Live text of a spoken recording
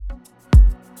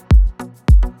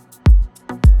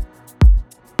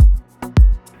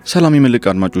ሰላም የመልቅ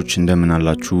አድማጮች እንደምን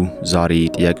አላችሁ? ዛሬ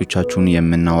ጥያቄዎቻችሁን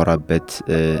የምናወራበት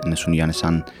እነሱን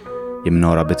ያነሳን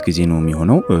የምናወራበት ጊዜ ነው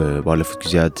የሚሆነው። ባለፉት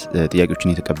ጊዜያት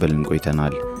ጥያቄዎችን የተቀበልን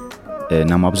ቆይተናል።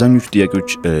 እናም አብዛኞቹ ጥያቄዎች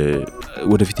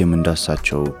ወደፊት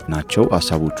የምንዳስሳቸው ናቸው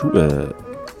ሐሳቦቹ።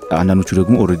 አንዳንዶቹ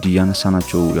ደግሞ ኦሬዲ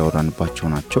ያነሳናቸው ያወራንባቸው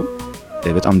ናቸው።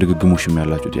 በጣም ድግግሞሽም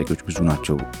ያላቸው ጥያቄዎች ብዙ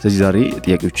ናቸው። ስለዚህ ዛሬ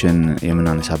ጥያቄዎችን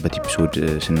የምናነሳበት ኤፒሶድ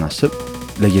ስናስብ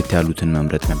ለየት ያሉትን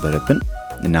መምረጥ ነበረብን።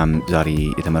 እናም ዛሬ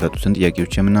የተመረጡትን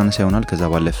ጥያቄዎች የምናነሳ ይሆናል። ከዛ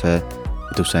ባለፈ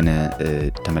የተወሰነ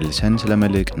ተመልሰን ስለ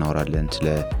መልቅ እናወራለን፣ ስለ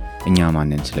እኛ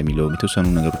ማንን ስለሚለው የተወሰኑ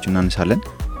ነገሮች እናነሳለን።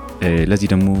 ለዚህ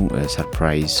ደግሞ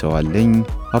ሰርፕራይዝ ሰው አለኝ።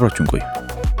 አብራችሁን ቆዩ።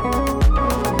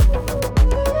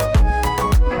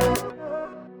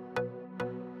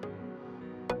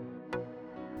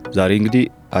 ዛሬ እንግዲህ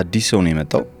አዲስ ሰው ነው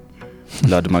የመጣው።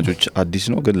 ለአድማጮች አዲስ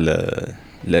ነው፣ ግን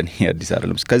ለኔ አዲስ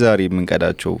አይደለም። እስከዛሬ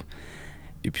የምንቀዳቸው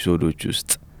ኤፒሶዶች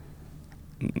ውስጥ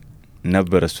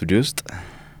ነበር ስቱዲዮ ውስጥ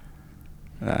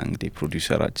እንግዲህ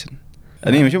ፕሮዲዩሰራችን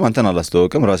እኔ መቼም አንተን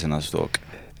አላስተዋወቅም፣ ራስን አስተዋወቅ።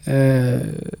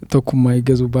 ተኩማ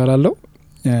ይገዙ ባላለው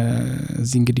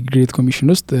እዚህ እንግዲህ ግሬት ኮሚሽን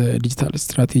ውስጥ ዲጂታል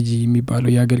ስትራቴጂ የሚባለው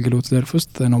የአገልግሎት ዘርፍ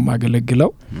ውስጥ ነው ማገለግለው።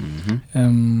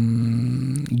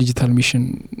 ዲጂታል ሚሽን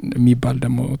የሚባል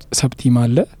ደግሞ ሰብቲም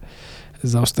አለ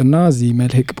እዛ ውስጥና እዚህ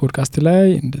መልህቅ ፖድካስት ላይ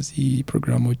እንደዚህ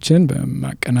ፕሮግራሞችን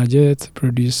በማቀናጀት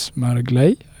ፕሮዲዩስ ማድረግ ላይ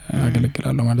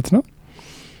አገለግላለሁ ማለት ነው።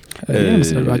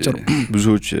 ለምሳሌ ባጭሩ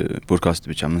ብዙዎች ፖድካስት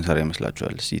ብቻ ምን ሰራ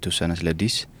ይመስላችኋል? እስቲ የተወሰነ ስለ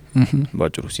ዲስ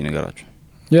ባጭሩ ሲነገራችሁ።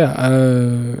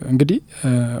 እንግዲህ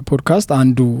ፖድካስት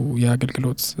አንዱ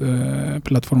የአገልግሎት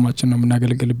ፕላትፎርማችን ነው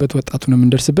የምናገለግልበት፣ ወጣቱን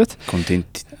የምንደርስበት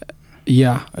ኮንቴንት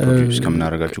ፕሮዲዩስ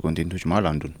ከምናደርጋቸው ኮንቴንቶች መሀል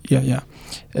አንዱ ነው።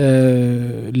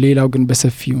 ሌላው ግን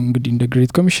በሰፊው እንግዲህ እንደ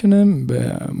ግሬት ኮሚሽንም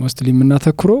በሞስትሊ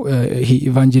የምናተኩረው ይሄ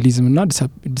ኢቫንጀሊዝም እና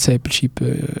ዲሳይፕልሺፕ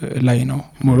ላይ ነው።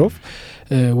 ሞሮፍ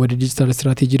ወደ ዲጂታል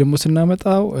ስትራቴጂ ደግሞ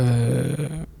ስናመጣው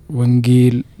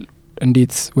ወንጌል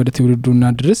እንዴት ወደ ትውልዱና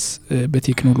ድረስ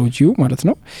በቴክኖሎጂው ማለት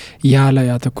ነው ያ ላይ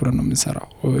ያተኩረን ነው የምንሰራው።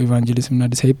 ኢቫንጀሊዝም እና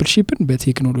ዲሳይፕልሺፕን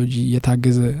በቴክኖሎጂ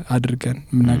የታገዘ አድርገን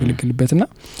የምናገለግልበትና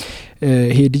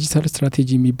ይሄ ዲጂታል ስትራቴጂ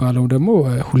የሚባለው ደግሞ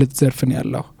ሁለት ዘርፍ ነው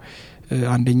ያለው።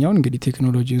 አንደኛውን እንግዲህ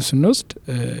ቴክኖሎጂን ስንወስድ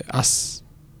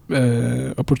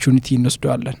ኦፖርቹኒቲ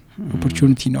እንወስደዋለን።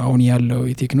 ኦፖርቹኒቲ ነው አሁን ያለው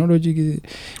የቴክኖሎጂ ጊዜ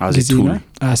ነው።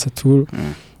 ቱል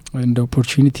እንደ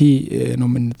ኦፖርቹኒቲ ነው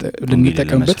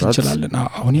ልንጠቀምበት እንችላለን።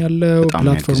 አሁን ያለው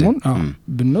ፕላትፎርሙን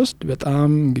ብንወስድ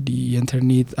በጣም እንግዲህ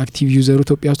የኢንተርኔት አክቲቭ ዩዘሩ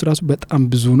ኢትዮጵያ ውስጥ ራሱ በጣም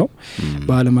ብዙ ነው።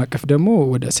 በአለም አቀፍ ደግሞ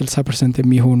ወደ 60%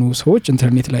 የሚሆኑ ሰዎች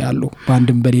ኢንተርኔት ላይ አሉ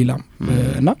በአንድም በሌላም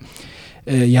እና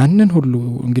ያንን ሁሉ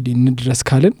እንግዲህ እንድረስ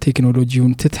ካልን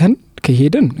ቴክኖሎጂውን ትተን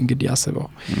ከሄድን እንግዲህ አስበው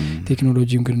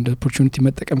ቴክኖሎጂውን ግን እንደ ኦፖርቹኒቲ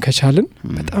መጠቀም ከቻልን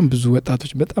በጣም ብዙ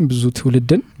ወጣቶች በጣም ብዙ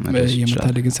ትውልድን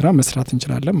የመታደግን ስራ መስራት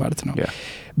እንችላለን ማለት ነው።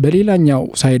 በሌላኛው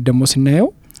ሳይድ ደግሞ ስናየው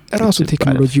ራሱ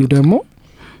ቴክኖሎጂው ደግሞ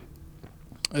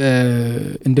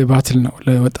እንደ ባትል ነው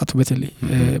ለወጣቱ በተለይ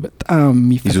በጣም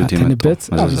የሚፈታተንበት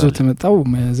ይዞት የመጣው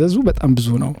መዘዙ በጣም ብዙ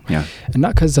ነው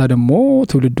እና ከዛ ደግሞ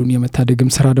ትውልዱን የመታደግም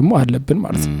ስራ ደግሞ አለብን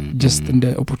ማለት ነው። ጀስት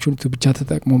እንደ ኦፖርቹኒቲ ብቻ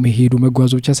ተጠቅሞ መሄዱ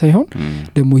መጓዙ ብቻ ሳይሆን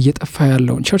ደግሞ እየጠፋ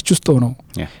ያለውን ቸርች ውስጥ ነው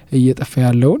እየጠፋ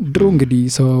ያለውን ድሮ እንግዲህ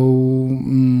ሰው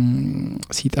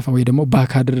ሲጠፋ ወይ ደግሞ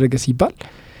ባክ አደረገ ሲባል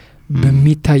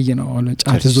በሚታይ ነው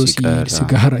ጫት ዞ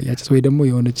ሲጋራ ያጨስ ወይ ደግሞ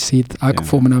የሆነች ሴት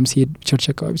አቅፎ ምናም ሲሄድ ቸርች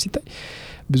አካባቢ ሲታይ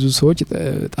ብዙ ሰዎች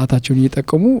ጣታቸውን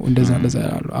እየጠቀሙ እንደዛ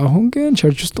ያሉ። አሁን ግን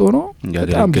ቸርች ውስጥ ሆኖ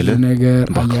በጣም ብዙ ነገር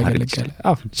ያገለግላል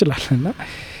ይችላልና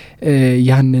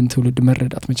ያንን ትውልድ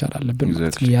መረዳት መቻል አለብን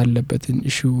ማለት ነው። ያለበትን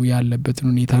ኢሹ ያለበትን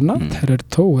ሁኔታና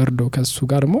ተረድቶ ወርዶ ከሱ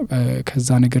ጋር ደግሞ ከዛ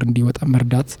ነገር እንዲወጣ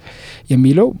መርዳት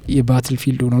የሚለው የባትል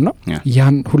ፊልድ ነውና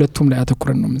ያን ሁለቱም ላይ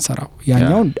አተኩረን ነው የምንሰራው።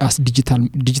 ያኛው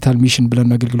ዲጂታል ሚሽን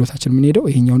ብለን አገልግሎታችን ምን ሄደው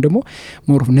ይሄኛው ደግሞ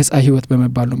ሞር ነፃ ህይወት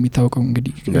በመባል ነው የሚታወቀው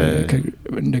እንግዲህ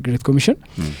እንደ ግሬት ኮሚሽን።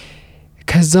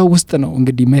 ከዛ ውስጥ ነው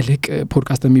እንግዲህ መልህቅ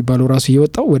ፖድካስት የሚባለው ራሱ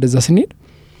የወጣው። ወደዛ ስንሄድ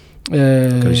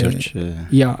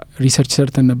ሪሰርች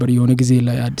ሰርተን ነበር የሆነ ጊዜ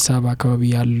ላይ አዲስ አበባ አካባቢ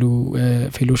ያሉ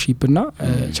ፌሎሺፕ እና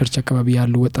ቸርች አካባቢ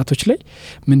ያሉ ወጣቶች ላይ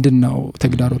ምንድነው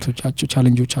ተግዳሮቶቻቸው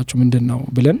ቻሌንጆቻቸው ምንድነው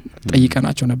ብለን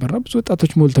ጠይቀናቸው ነበርና ብዙ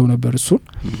ወጣቶች ሞልተው ነበር እሱን።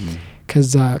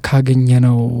 ከዛ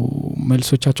ካገኘነው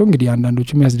መልሶቻቸው እንግዲህ አንዳንዶቹ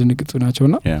የሚያስደነግጡ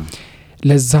ናቸውና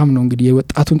ለዛም ነው እንግዲህ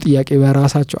የወጣቱን ጥያቄ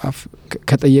በራሳቸው አፍ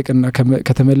ከጠየቅና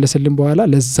ከተመለሰልን በኋላ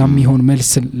ለዛም ይሆን መልስ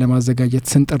ለማዘጋጀት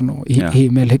ስንጥር ነው ይሄ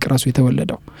መልህቅ ራሱ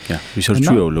የተወለደው። ሪሰርቹ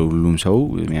ያው ለሁሉም ሰው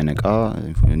የሚያነቃ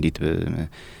እንዴት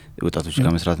ወጣቶች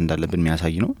ጋር መስራት እንዳለብን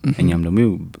የሚያሳይ ነው። እኛም ደግሞ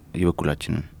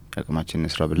የበኩላችንን ያቅማችንን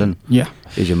እንስራ ብለን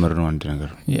የጀመርነው አንድ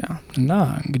ነገር እና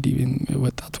እንግዲህ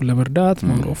ወጣቱን ለመርዳት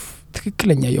ሞሮፍ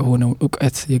ትክክለኛ የሆነው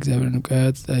ዕውቀት የእግዚአብሔርን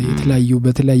ዕውቀት የተለያዩ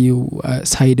በተለያዩ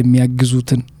ሳይድ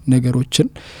የሚያግዙትን ነገሮችን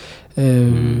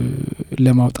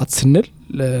ለማውጣት ስንል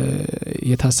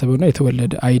የታሰበውና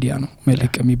የተወለደ አይዲያ ነው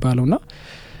መልህቅ የሚባለውና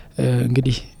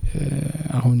እንግዲህ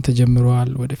አሁን ተጀምሯል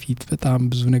ወደፊት በጣም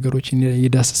ብዙ ነገሮች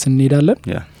እየዳሰስን እንሄዳለን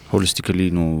ሆሊስቲካሊ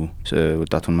ነው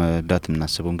ወጣቱን መርዳት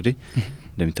እናስበው እንግዲህ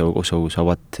እንደሚታወቀው ሰው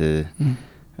 7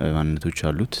 ማንነቶች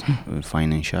አሉት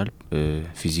ፋይናንሻል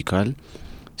ፊዚካል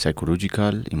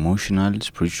ሳይኮሎጂካል ኢሞሽናል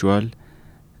ስፒሪቹዋል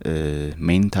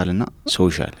ሜንታል እና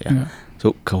ሶሻል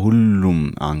ሶ ከሁሉም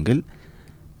አንግል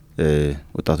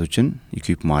ወጣቶችን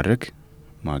ኢኩዊፕ ማድረግ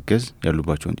ማገዝ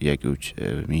ያሉባቸውን ጥያቄዎች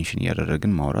ሜንሽን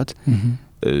ያደረግን ማውራት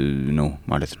ነው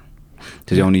ማለት ነው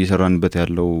ስለዚህ አሁን እየሰራንበት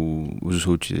ያለው ብዙ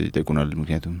ሰዎች ይጠይቁናል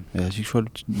ምክንያቱም ሴክሹዋል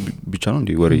ብቻ ነው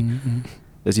እንዴ ወሬ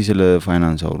እዚህ ስለ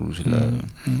ፋይናንስ አውሩ ስለ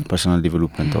ፐርሰናል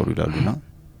ዴቨሎፕመንት አውሩ ይላሉና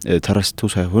ተረስቶ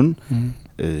ሳይሆን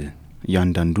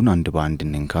ያንዳንዱን አንድ በአንድ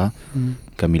እንንካ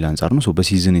ከሚል አንፃር ነው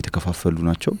በሲዝን የተከፋፈሉ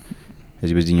ናቸው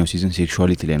እዚህ በዚህኛው ሲዝን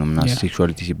ሴክሹዋሊቲ ላይ ነው ምናስ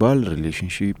ሴክሹዋሊቲ ሲባል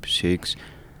ሪሌሽንሺፕ ሴክስ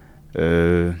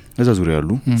እዛ ዙሪያ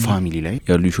ያሉ ፋሚሊ ላይ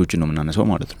ያሉ ኢሹዎችን ነው ምናነሳው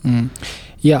ማለት ነው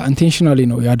ኢንቴንሽናሊ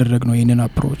ነው ያደረግነው ይሄንን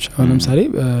አፕሮች አሁን ለምሳሌ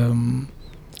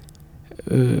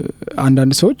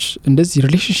አንዳንድ ሰዎች እንደዚህ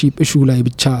ሪሌሽንሺፕ ኢሹ ላይ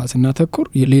ብቻ ስናተኩር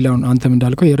ሌላውን አንተም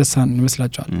እንዳልከው የረሳን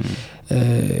ይመስላችኋል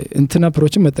እንትና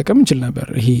አፕሮችን መጠቀም እንችል ነበር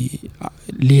ይሄ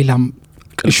ሌላም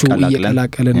ኢሹ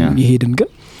እየቀላቀለን ይሄድን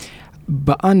ግን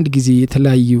በአንድ ጊዜ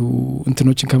የተለያዩ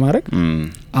እንትኖችን ከማድረግ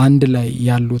አንድ ላይ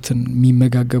ያሉትን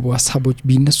የሚመጋገቡ ሐሳቦች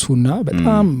ቢነሱና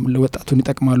በጣም ለወጣቱን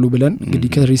ይጠቅማሉ ብለን እንግዲህ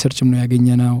ከሪሰርችም ነው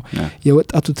ያገኘነው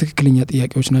የወጣቱ ትክክለኛ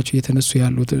ጥያቄዎች ናቸው የተነሱ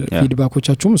ያሉት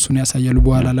ፊድባኮቻቸውም እሱን ያሳያሉ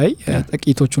በኋላ ላይ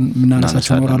ጥቂቶቹን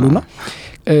ምናነሳቸው ይኖራሉና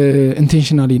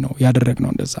ኢንቴንሽናሊ ነው ያደረግነው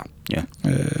እንደዛ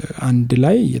አንድ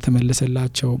ላይ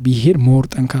የተመለሰላቸው ቢሄድ ሞር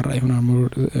ጠንካራ ይሆናል ሞር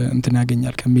እንትን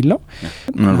ያገኛል ከሚል ነው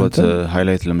ምናልባት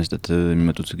ሃይላይት ለመስጠት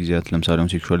የሚመጡት ጊዜያት ለምሳሌ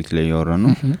ሴክሹዋሊቲ ላይ ያወራን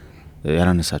ነው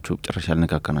ያላነሳቸው ጭራሽ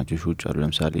ያልነካካናቸው ሾዎች አሉ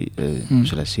ለምሳሌ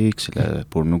ስለ ሴክስ ስለ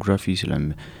ፖርኖግራፊ ስለ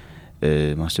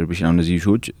ማስተርቤሽን እነዚህ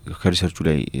ሾዎች ከሪሰርቹ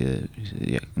ላይ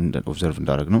ኦብዘርቭ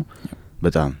እንዳደረግ ነው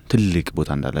በጣም ትልቅ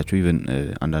ቦታ እንዳላቸው ኢቭን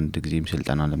አንዳንድ ጊዜም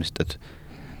ስልጠና ለመስጠት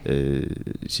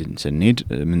ስንሄድ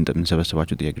ምን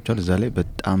ሰበሰባቸው ጥያቄዎች አሉ እዛ ላይ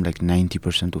በጣም like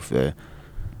 90% ኦፍ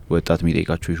ወጣት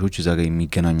የሚጠይቃቸው ሾዎች እዛ ጋር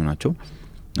የሚገናኙ ናቸው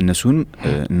እነሱን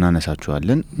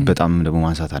እናነሳቸዋለን በጣም ደግሞ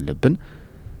ማንሳት አለብን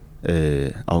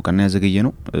አውቀና ያዘገየ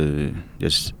ነው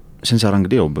ስንሰራ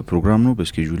እንግዲህ ያው በፕሮግራም ነው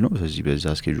በስኬጁል ነው ስለዚህ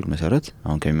በዛ ስኬጁል መሰረት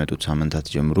አሁን ከሚመጡት ሳምንታት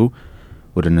ጀምሮ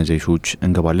ወደ እነዚህ ሾዎች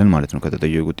እንገባለን ማለት ነው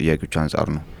ከተጠየቁት ጥያቄዎች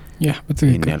አንፃር ነው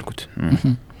በትክክል ያልኩት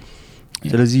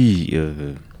ስለዚህ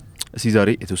ዛሬ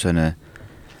የተወሰነ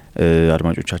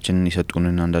አድማጮቻችን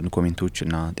የሰጡንን አንዳንድ ኮሜንቶች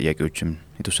እና ጥያቄዎችም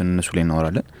የተወሰነ እነሱ ላይ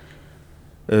እናወራለን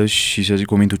እሺ ስለዚህ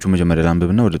ኮሜንቶቹ መጀመሪያ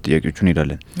ላንብብና ወደ ጥያቄዎቹ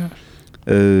እንሄዳለን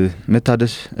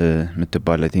መታደስ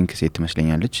ምትባል አይ ቲንክ ሴት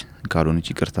ትመስለኛለች ካልሆነች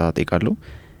ይቅርታ ጠይቃለሁ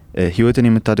ህይወትን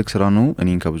የምታደግ ስራ ነው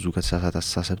እኔን ከብዙ ከተሳሳተ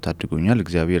አስተሳሰብ ታድጎኛል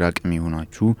እግዚአብሔር አቅም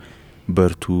ይሆናችሁ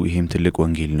በርቱ ይሄም ትልቅ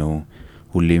ወንጌል ነው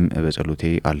ሁሌም በጸሎቴ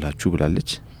አላችሁ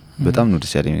ብላለች በጣም ነው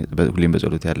ደስ ያለኝ ሁሌም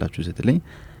በጸሎቴ አላችሁ ስትለኝ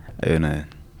እኔ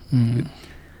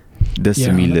ደስ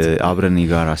የሚል አብረን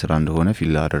የጋራ ስራ እንደሆነ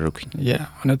ፊል አደረኩኝ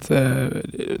እውነት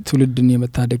ትውልድን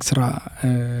የመታደግ ስራ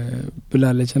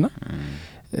ብላለችና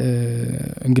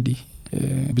እንግዲህ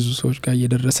ብዙ ሰዎች ጋር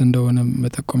እየደረሰ እንደሆነ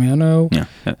መጠቆሚያ ነው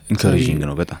ኢንካሬጂንግ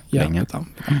ነው በጣም በጣም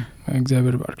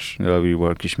እግዚአብሔር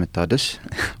ባርክሽ መታደስ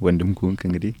ወንድም ኩንክ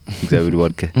እንግዲህ እግዚአብሔር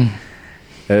ባርክ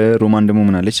ሮማን ደግሞ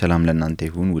ምን አለች ሰላም ለእናንተ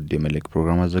ይሁን ውድ የመልእክት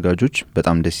ፕሮግራም አዘጋጆች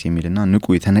በጣም ደስ የሚልና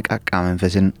ንቁ የተነቃቃ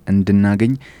መንፈስን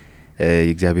እንድናገኝ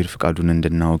የእግዚአብሔር ፍቃዱን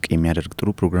እንድናውቅ የሚያደርግ ጥሩ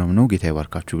ፕሮግራም ነው ጌታ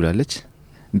ይባርካችሁ ብላለች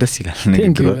ደስ ይላል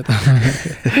ንግግሩ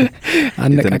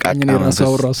አነቃቃኝ ነው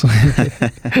ራሱ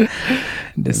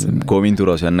ደስ ኮሜንቱ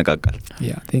ራሱ ያነቃቃል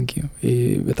ቴንክ ዩ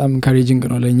በጣም ኢንካሬጂንግ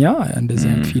ነው ለኛ እንደዚህ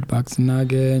አይነት ፊድባክ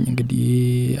ስናገኝ እንግዲህ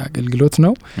አገልግሎት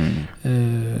ነው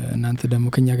እናንተ ደግሞ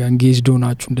ከኛ ጋር እንጌጅ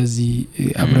ሆናችሁ እንደዚህ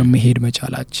አብረን መሄድ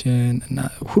መቻላችን እና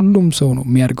ሁሉም ሰው ነው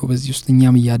የሚያርገው በዚህ ውስጥ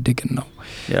እኛም እያደግን ነው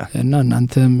እና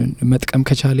እናንተም መጥቀም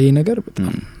ከቻለ ይሄ ነገር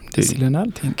በጣም ደስ ይለናል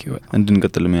ቴንክ ዩ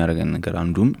እንድንቀጥል የሚያደርገን ነገር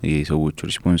አንዱም የሰዎች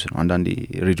ሪስፖንስ ነው አንዳንዴ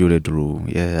ሬዲዮ ላይ ድሮ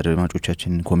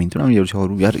የአድማጮቻችን ኮሜንት ነው ያወሩ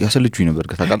ያሰልቹኝ ነበር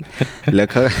ከታቃል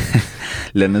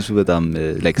ለነሱ በጣም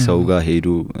ላይክ ሰው ጋር ሄዶ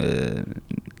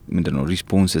ምንድነው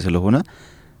ሪስፖንስ ስለሆነ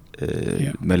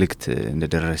መልእክት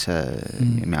እንደደረሰ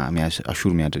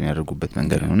አሹር የሚያደርጉበት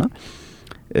መንገድ ነውና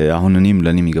አሁን እኔም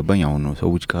ለኔም ይገባኝ አሁን ነው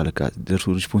ሰዎች ካለካ ደርሶ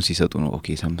ሪስፖንስ ይሰጡ ነው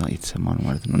ኦኬ ሰምታ የተሰማ ነው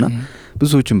ማለት ነውና ብዙ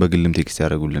ሰዎችን በግልም ቴክስት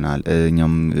ያደርጉልናል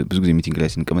እኛም ብዙ ጊዜ ሚቲንግ ላይ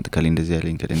ስንቀመጥ ካለ እንደዚህ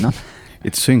ያለኝ ከለና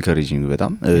it's so encouraging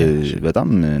በጣም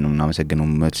ነው እናመሰግነው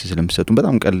መልስ ስለምትሰጡን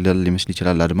በጣም ቀላል ሊመስል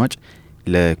ይችላል አድማጭ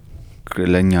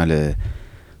ለኛ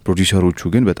ለፕሮዲዩሰሮቹ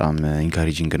ግን በጣም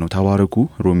ኢንካሬጂንግ ነው ተባረኩ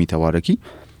ሮሚ ተባረኪ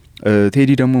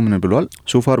ቴዲ ደግሞ ምን ብሏል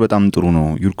ሶፋር በጣም ጥሩ ነው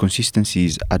your consistency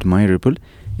is admirable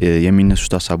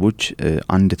የሚነሱት ሐሳቦች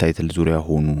አንድ ታይትል ዙሪያ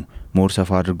ሆኑ ሞር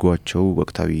ሰፋ አድርጓቸው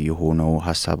ወቅታዊ የሆነው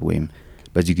ሐሳብ ወይም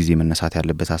በዚህ ጊዜ መነሳት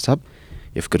ያለበት ሐሳብ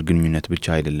የፍቅር ግንኙነት ብቻ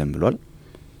አይደለም ብሏል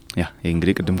ያ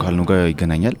እንግዲህ ቅድም ካልነው ጋር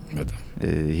ይገናኛል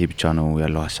ይሄ ብቻ ነው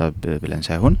ያለው ሐሳብ ብለን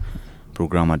ሳይሆን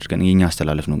ፕሮግራም አድርገን የኛ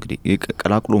አስተላለፍ ነው እንግዲህ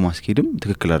ቀላቅሎ ማስኬድም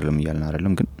ትክክል አይደለም ይያልና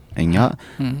አይደለም ግን እኛ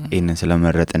እነን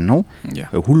ስለመረጥን ነው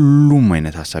ሁሉም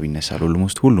አይነት ሐሳብ ይነሳል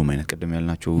ኦልሞስት ሁሉም አይነት ቅድም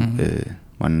ያልናቸው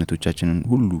ማንነቶቻችንን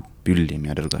ሁሉ ቢልድ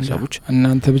የሚያደርጉ ሐሳቦች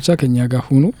እናንተ ብቻ ከኛ ጋር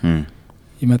ሆኑ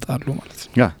ይመጣሉ ማለት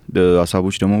ነው ያ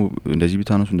ሐሳቦች ደግሞ እንደዚህ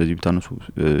ቢታነሱ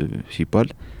ሲባል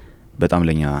በጣም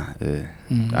ለኛ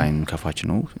አይን ከፋች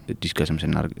ነው ዲስከስም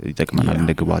ስናርግ ይጠቅመናል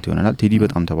እንደ ግብአት ይሆናል ቴዲ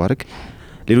በጣም ተባረክ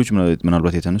ሌሎች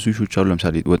ምናልባት የተነሱ ኢሹዎች አሉ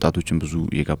ለምሳሌ ወጣቶችን ብዙ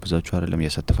እየጋበዛችሁ አይደለም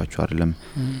እያሳተፋችሁ አይደለም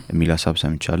የሚል ሐሳብ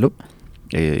ሰምቻለሁ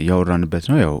ያወራንበት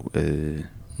ነው ያው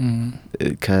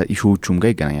ከኢሹዎቹም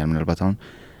ጋር ይገናኛል ምናልባት አሁን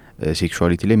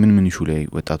ሴክሹዋሊቲ ላይ ምን ኢሹ ላይ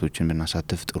ወጣቶችን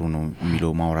ብናሳተፍ ጥሩ ነው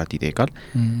የሚለው ማውራት ይጠይቃል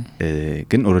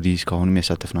ግን ኦሬዲ እስካሁንም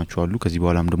ያሳተፍናቸው አሉ ከዚህ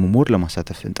በኋላም ደግሞ ሞር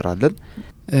ለማሳተፍ እንጥራለን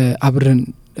አብረን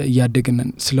ያደግነን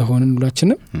ስለሆነ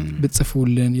ሁላችንም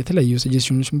በጽፉልን የተለያዩ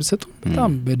ሰጀሽኖችን ብትሰጡ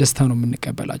በጣም በደስታ ነው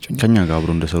የምንቀበላቸው ከኛ ጋር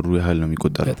አብረው እንደሰሩ ያህል ነው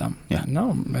የሚቆጠረው በጣም ያና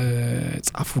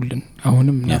ጻፉልን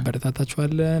አሁንም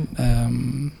እናበረታታችኋለን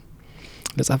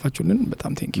ለጻፋችሁልን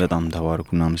በጣም ቴንክ ዩ በጣም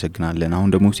ተባረኩና አመሰግናለን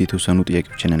አሁን ደግሞ የተወሰኑ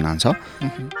ጥያቄዎችን እናንሳ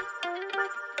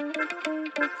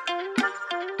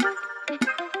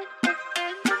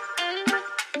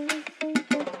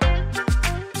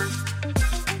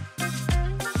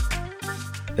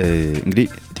እንግዲህ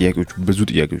ብዙ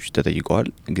ጥያቄዎች ተጠይቀዋል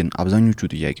ግን አብዛኞቹ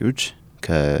ጥያቄዎች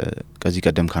ከዚህ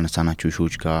ቀደም ካነሳናቸው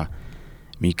ሾዎች ጋር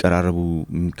የሚቀራረቡ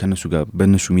ከነሱ ጋር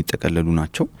በእነሱ የሚጠቀለሉ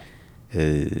ናቸው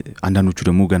አንዳንዶቹ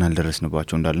ደግሞ ገና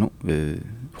አልደረስንባቸው እንዳልነው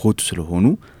ሆት ስለሆኑ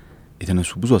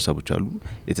የተነሱ ብዙ ሐሳቦች አሉ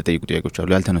የተጠየቁ ጥያቄዎች አሉ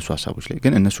ያልተነሱ ሐሳቦች ላይ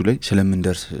ግን እነሱ ላይ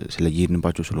ስለምንደርስ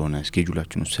ስለየሄድንባቸው ስለሆነ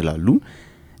ስኬጁላችን ውስጥ ስላሉ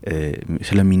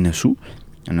ስለሚነሱ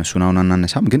እነሱን አሁን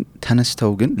አናነሳም ግን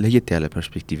ተነስተው ግን ለየት ያለ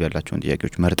ፐርስፔክቲቭ ያላቸውን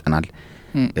ጥያቄዎች መርጠናል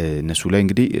እነሱ ላይ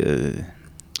እንግዲህ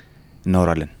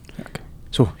እናወራለን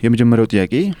ሶ የመጀመሪያው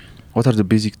ጥያቄ what are the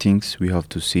basic things we have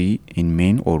to see in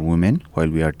men or women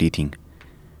while we are dating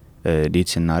ዴት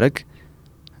ስናረግ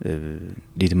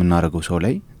ዴት የምናረገው ሰው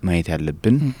ላይ ማየት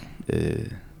ያለብን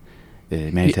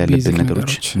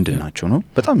ነገሮች ምንድናቸው ነው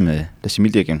በጣም ደስ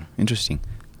የሚል ጥያቄ ነው ኢንትረስቲንግ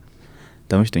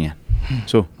ተመችቶኛል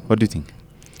so what do you think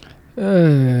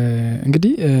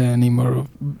እንግዲህ እኔ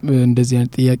እንደዚህ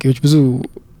አይነት ጥያቄዎች ብዙ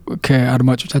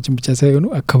ከአድማጮቻችን ብቻ ሳይሆኑ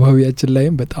አካባቢያችን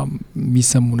ላይም በጣም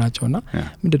የሚሰሙ ናቸውና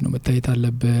ምንድነው መታየት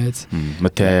አለበት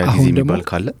መታያ ጊዜ የሚባል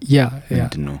ካለ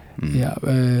ምንድነው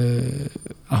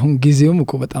አሁን ጊዜውም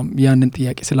እኮ በጣም ያንን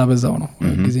ጥያቄ ስላበዛው ነው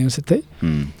ጊዜውን ስታይ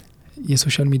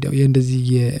የሶሻል ሚዲያው እንደዚህ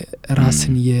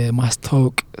የራስን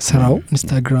የማስተዋወቅ ስራው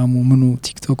ኢንስታግራሙ ምኑ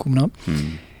ቲክቶኩ ምናምን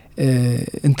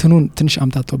እንትኑን ትንሽ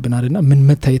አምታቶብናልና ምን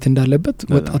መታየት እንዳለበት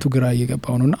ወጣቱ ግራ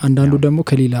እየገባው ነውና አንዳንዱ ደግሞ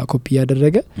ከሌላ ኮፒ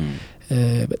ያደረገ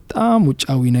በጣም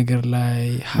ውጫዊ ነገር ላይ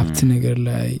ሀብት ነገር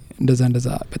ላይ እንደዛ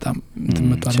በጣም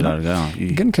እንትመጣና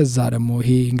ግን ከዛ ደግሞ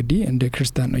ይሄ እንግዲህ እንደ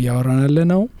ክርስቲያን ነው ያወራናል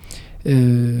ነው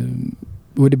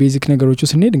ወደ ቤዚክ ነገሮች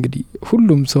ስንሄድ እንግዲህ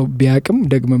ሁሉም ሰው ቢያቅም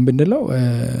ደግመን ብንለው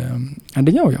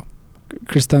አንደኛው ያው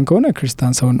ክርስቲያን ከሆነ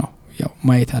ክርስቲያን ሰው ነው ያው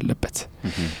ማየት አለበት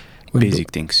basic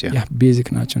things basic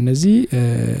ናቸው እነዚህ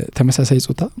ተመሳሳይ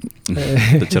ጾታ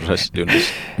ተጨራሽ ሊሆንስ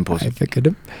impossible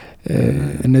አይፈቀድም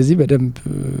እነዚህ በደንብ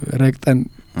ረግጠን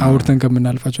አውርተን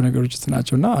ከምናልፋቸው ነገሮች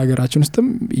ናቸውና አገራችን ውስጥም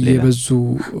እየበዙ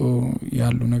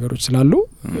ያሉ ነገሮች ስላሉ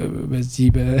በዚህ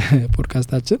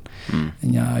በፖድካስታችን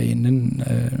እኛ ይሄንን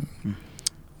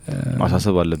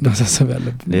ማሳሰብ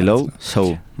አለብን ሌላው ሰው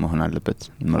መሆን አለበት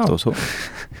መርጠው ሰው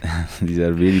these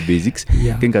are really basics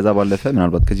ግን ከዛ ባለፈ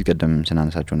ምናልባት ከዚህ ቀደም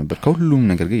ስናነሳቸው ነበር ከሁሉም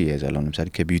ነገር ጋር ይያያዛል ለምሳሌ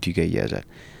ከቢዩቲ ጋር ይያያዛል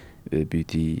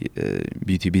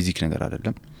ቢዩቲ ቤዚክ ነገር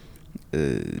አይደለም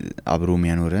አብሮ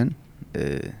የሚያኖረን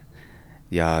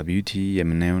ያ ቢዩቲ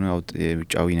የምናየው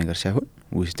ውጫዊ ነገር ሳይሆን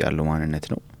ውስጥ ያለው ማንነት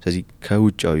ነው ስለዚህ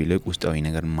ከውጫዊ ይልቅ ውስጣዊ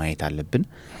ነገር ማየት አለብን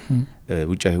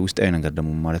ውስጣዊ ነገር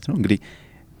ደግሞ ማለት ነው እንግዲህ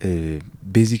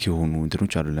ቤዚክ የሆኑ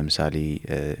እንትኖች አሉ ለምሳሌ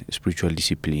ስፒሪቹዋል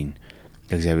ዲሲፕሊን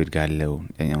ከእግዚአብሔር ጋር ያለው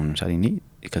አሁን ለምሳሌ እኔ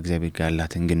ከእግዚአብሔር ጋር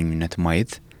ያላትን ግንኙነት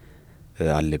ማየት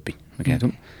አለብኝ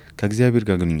ምክንያቱም ከእግዚአብሔር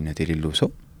ጋር ግንኙነት የሌለው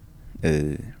ሰው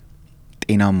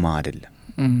ጤናማ አይደለም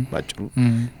ባጭሩ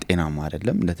ጤናማ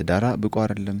አይደለም ለትዳራ ብቁ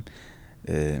አይደለም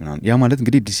ያ ማለት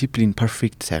እንግዲህ ዲሲፕሊን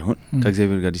ፐርፌክት ሳይሆን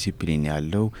ከእግዚአብሔር ጋር ዲሲፕሊን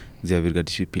ያለው እግዚአብሔር ጋር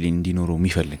ዲሲፕሊን እንዲኖረው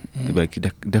የሚፈልግ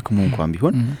ደክሞ እንኳን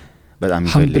ቢሆን በጣም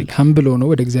ይፈልግ humble ሆኖ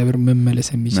ወደ እግዚአብሔር መመለስ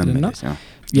የሚችልና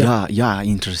ያ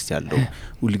ኢንትረስት ያለው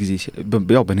ሁሉ ጊዜ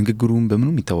ያው በንግግሩም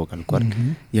በምንም ይታወቃል ቋር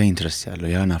ያ ኢንትረስት ያለው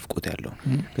ያ ናፍቆት ያለው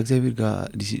ከእግዚአብሔር ጋር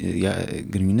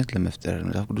ግንኙነት ለመፍጠር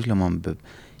መጽሐፍ ቅዱስ ለማንበብ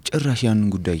ጭራሽ ያንን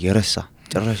ጉዳይ የረሳ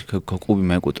ጭራሽ ከቆብ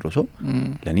የማይቆጥረው ሰው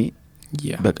ለኔ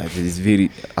በቃ is very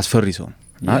አስፈሪ ሰው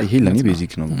ይሄ ለኔ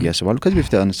ቤዚክ ነው ያስባሉ ከዚህ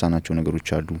በፊት ያነሳናቸው ነገሮች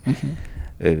አሉ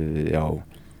ያው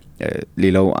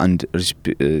ሌላው አንድ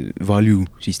ቫልዩ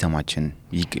ሲስተማችን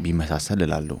ቢመሳሰል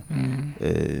እላለሁ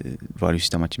ቫልዩ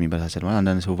ሲስተማችን ቢመሳሰል ማለት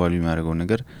አንዳንድ ሰው ቫልዩ የሚያደርገው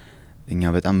ነገር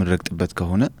እኛ በጣም ምንረግጥበት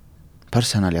ከሆነ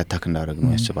ፐርሰናሊ አታክ እንዳደረግ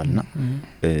ነው ያስባልና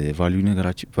ቫልዩ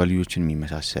ነገራችን ቫልዩዎችን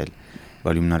የሚመሳሰል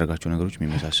ቫልዩ የምናደርጋቸው ነገሮች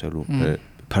የሚመሳሰሉ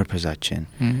ፐርፐዛችን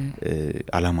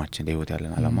አላማችን ለህይወት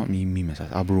ያለን አላማ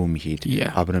የሚመሳሰል አብሮ የሚሄድ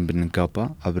አብረን ብንጋባ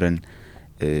አብረን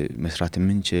መስራት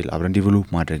የምንችል አብረን ዴቨሎፕ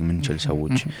ማድረግ የምንችል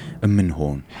ሰዎች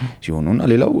እምንሆን ሲሆኑና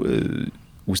ሌላው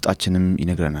ውስጣችንም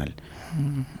ይነግረናል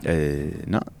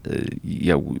እና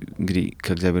ያው እንግዲህ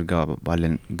ከእግዚአብሔር ጋር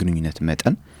ባለን ግንኙነት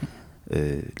መጠን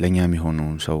ለኛ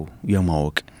የሚሆነውን ሰው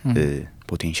የማወቅ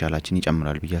ፖቴንሻላችን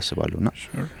ይጨምራል ብዬ አስባለሁና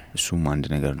እሱም አንድ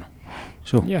ነገር ነው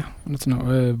ያ ማለት ነው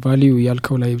ቫልዩ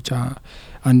ያልከው ላይ ብቻ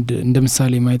አንድ እንደ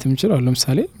ምሳሌ ማየት እንችላለን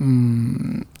ለምሳሌ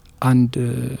አንድ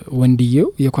ወንድየው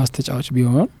የኳስ ተጫዋች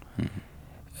ቢሆን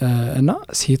እና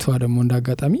ሴቷ ደግሞ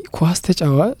እንዳጋጣሚ ኳስ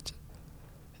ተጫዋች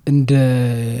እንደ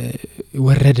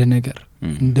ወረደ ነገር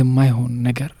እንደማይሆን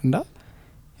ነገር እና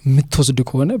ምትወስድ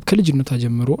ከሆነ ከልጅነቷ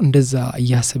ጀምሮ እንደዛ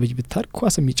ያሰበች ብታር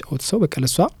ኳስ የሚጫወት ሰው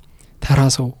በቀለሷ ተራ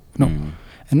ሰው ነው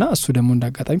እና እሱ ደግሞ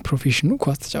እንዳጋጣሚ ፕሮፌሽኑ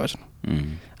ኳስ ተጫዋች ነው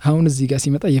አሁን እዚህ ጋር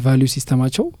ሲመጣ የቫልዩ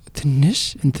ሲስተማቸው ትንሽ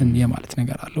እንትን የማለት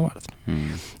ነገር አለው ማለት ነው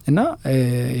እና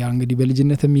ያ እንግዲህ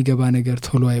በልጅነት የሚገባ ነገር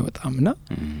ቶሎ አይወጣምና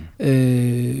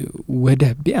ወደ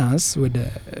ቢያንስ ወደ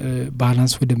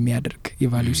ባላንስ ወደሚያደርግ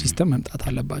የቫልዩ ሲስተም መምጣት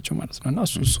አለባቸው ማለት ነውና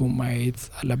እሱ ማየት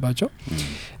አለባቸው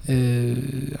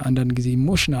አንዳንድ ጊዜ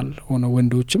ኢሞሽናል ሆነ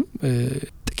ወንዶችም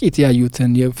ጥቂት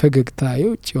ያዩትን የፈገግታ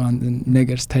የውጭዋን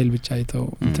ነገር ስታይል ብቻ አይተው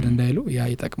እንትን እንዳይሉ ያ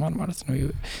ይጠቅማል ማለት ነው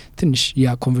ትንሽ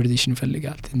ያ ኮንቨርሴሽን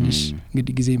ይፈልጋል ትንሽ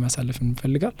እንግዲህ ጊዜ ማሳለፍ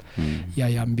እንፈልጋል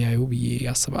ያን ቢያዩ ብዬ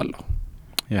ያስባለሁ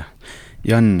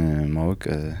ያን ማወቅ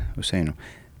ወሳኝ ነው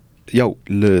ያው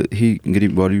ይሄ እንግዲህ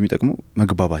ቫልዩ የሚጠቅመው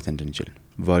መግባባት እንድንችል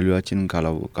ቫልዩአችንን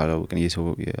ካላወቅን የሰው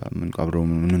አብረው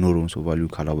የምንኖረውን ሰው ቫልዩ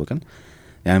ካላወቅን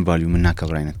ያን ቫልዩ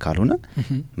ምናከብር አይነት ካልሆነ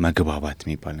መግባባት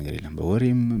የሚባል ነገር የለም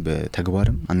በወሬም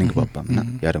በተግባርም አንግባባምና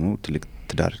ያ ደግሞ ትልቅ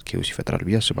ትዳር ኬዎስ ይፈጥራል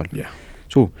ብዬ አስባለሁ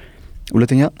ሶ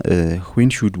ሁለተኛ when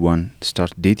should one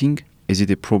start dating is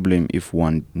it a problem if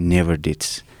one never dates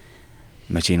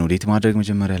መቼ ነው ዴት ማድረግ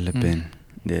መጀመሪያ ያለብን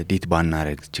ዴት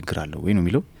ባናረግ ችግር አለው ወይ ነው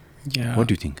የሚለው what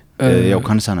do you think ያው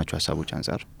ካንሳናቸው ሐሳቦች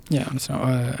አንፃር ያ ነው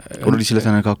ኦልሬዲ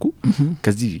ስለተነካኩ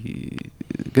ከዚህ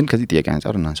ጥያቄ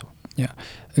አንፃር እናንሳው ያ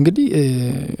እንግዲህ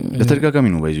በተደጋጋሚ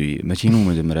ነው ባይዙ መቼ ነው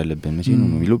መጀመሪያ ያለብን መቼ ነው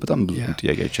የሚለው በጣም ብዙ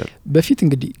ጥያቄዎች አሉ በፊት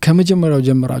እንግዲህ ከመጀመሪያው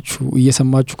ጀምራችሁ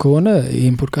እየሰማችሁ ከሆነ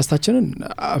ይሄን ፖድካስታችንን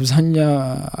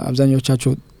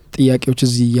አብዛኛዎቻችሁ ጥያቄዎች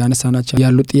እዚህ ያነሳናቸው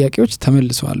ያሉ ጥያቄዎች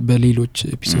ተመልሰዋል በሌሎች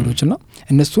ኤፒሶዶችና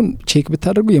እነሱን ቼክ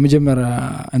ብታደርጉ የመጀመሪያ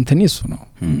እንትን እሱ ነው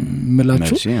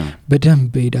ምላችሁ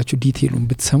በደንብ ሄዳችሁ ዲቴሉን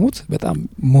ብትሰሙት በጣም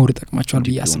ሞር ይጠቅማችኋል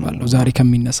ብዬ አስባለሁ ዛሬ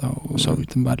ከሚነሳው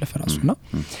ሰውትን ባለፈ ራሱና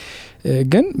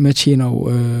ግን መቼ ነው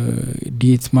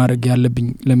ዲት ማድረግ ያለብኝ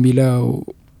ለሚለው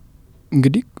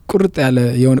እንግዲህ ቁርጥ ያለ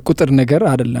የሆነ ቁጥር ነገር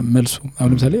አይደለም መልሱ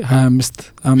አሁን ለምሳሌ 25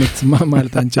 አመት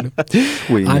ማለት አንችልም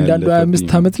አንዳንዱ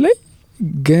 25 አመት ላይ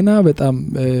ገና በጣም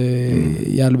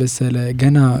ያልበሰለ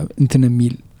ገና እንትን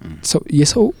የሚል ሰው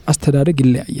የሰው አስተዳደግ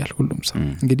ይለያያል ሁሉም ሰው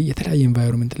እንግዲህ የተለያየ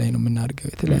ኤንቫይሮንመንት ላይ ነው የምናደርገው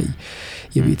የተለያየ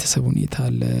የቤተሰብ ሁኔታ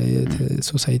አለ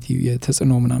የሶሳይቲ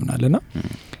የተጽዕኖ ምናምን አለና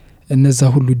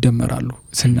እነዛ ሁሉ ይደመራሉ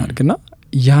ስናድግና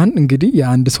ያን እንግዲህ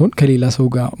የአንድ ሰውን ከሌላ ሰው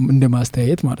ጋር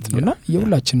እንደማስተያየት ማለት ነውና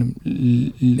የሁላችንም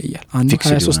ይለያል አንዱ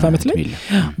 23 አመት ላይ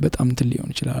በጣም እንትን ሊሆን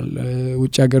ይችላል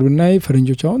ውጭ ሀገር ብናይ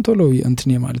ፈረንጆች አሁን ቶሎ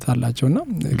እንትን ማለት አላቸውና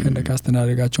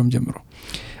ከአስተዳደጋቸውም ጀምሮ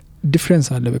ዲፈረንስ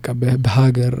አለ በቃ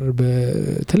በሀገር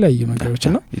በተለያዩ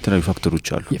ነገሮችና የተለያዩ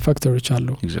ፋክተሮች አሉ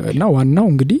እና ዋናው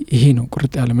እንግዲህ ይሄ ነው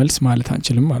ቁርጥ ያለ መልስ ማለት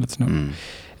አንችልም ማለት ነው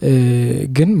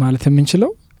ግን ማለት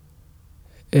የምንችለው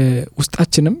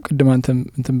ውስጣችንም ቅድም አንተም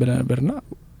እንትን ብለ ነበርና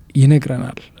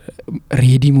ይነግረናል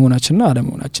ሬዲ መሆናችንና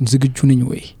አለመሆናችን ዝግጁ ነኝ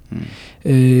ወይ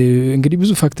እንግዲህ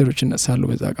ብዙ ፋክተሮች እነሳሉ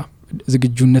በዛ ጋር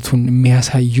ዝግጁነቱን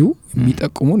የሚያሳዩ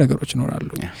የሚጠቁሙ ነገሮች ይኖራሉ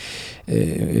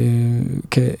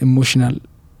ከኢሞሽናል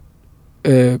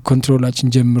ኮንትሮላችን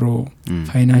ጀምሮ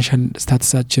ፋይናንሻል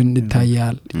ስታተሳችን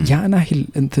ይታያል ያና ሂል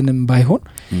እንትንም ባይሆን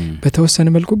በተወሰነ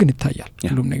መልኩ ግን ይታያል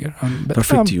ሁሉም ነገር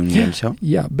ፐርፌክት ይሁን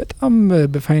ያ በጣም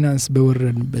በፋይናንስ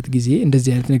በወረድንበት ጊዜ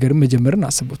እንደዚህ አይነት ነገር መጀመርን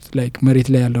አስቡት ላይክ መሬት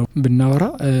ላይ ያለው ብናወራ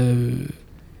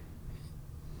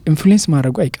ኢንፍሉዌንስ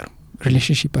ማድረጉ አይቀርም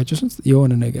ሪሌሽንሺፓችሁ ውስጥ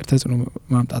የሆነ ነገር ተጽዕኖ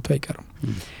ማምጣቱ አይቀርም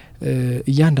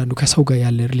እያንዳንዱ ከሰው ጋር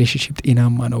ያለ ሪሌሽንሺፕ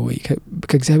ጤናማ ነው ወይ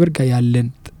ከእግዚአብሔር ጋር ያለን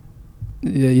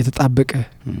የተጣበቀ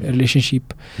ሪሌሽንሺፕ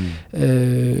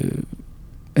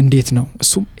እንዴት ነው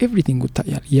እሱም ኤቭሪቲንግ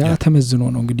ይታያል ያ ተመዝኖ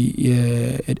ነው እንግዲህ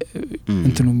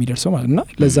እንትኑ የሚደርሰው ማለትና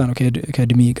ለዛ ነው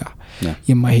ከእድሜ ጋር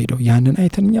የማይሄደው ያንን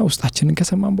አይተንኛ ውስጣችንን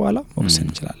ከሰማን በኋላ መወሰን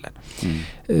እንችላለን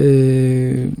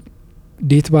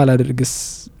ዴት ባላደርግስ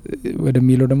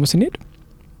ወደሚለው ደግሞ ስንሄድ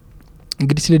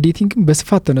እንግዲህ ስለ ዴቲንግ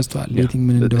በስፋት ተነስቷል ዴቲንግ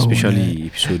ምን እንደሆነ ስፔሻሊ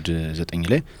ኤፒሶድ 9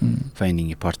 ላይ ፋይንዲንግ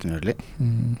ኤ ፓርትነር ላይ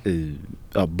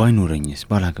ባይኖረኝስ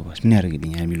ባላገባስ ምን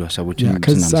ያደርግልኛል የሚሉ ሐሳቦችን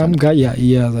ከዛም ጋር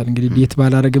ያያዛል እንግዲህ ዴት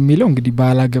ባላደርግ የሚለው እንግዲህ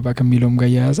ባላገባ ከሚለውም ጋር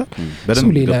ያያዛል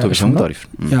በደንብ ገብቶ ቢሰሙ ታሪፍ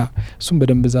ያ እሱም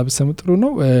በደንብ ዛ ቢሰሙ ጥሩ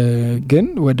ነው ግን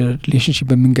ወደ ሪሌሽንሺፕ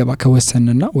በመንገባ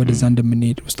ከወሰንና ወደዛ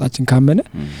እንደምንሄድ ውስጣችን ካመነ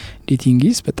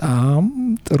ዴቲንግስ በጣም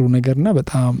ጥሩ ነገርና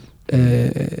በጣም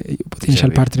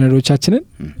ፖቴንሻል ፓርትነሮቻችንን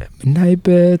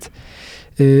እናይበት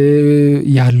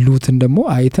ያሉትን ደግሞ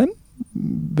አይተን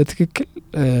በትክክል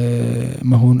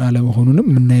መሆን አለመሆኑንም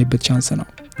የምናይበት ቻንስ ነው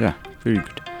ያ very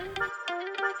good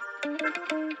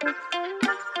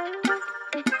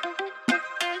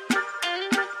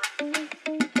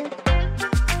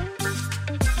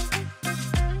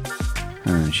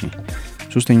እሺ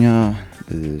ሶስተኛ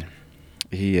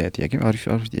ይሄ ጥያቄ አሪፍ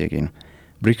ጥያቄ ነው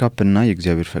ብሬክአፕ እና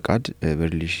የእግዚአብሔር ፈቃድ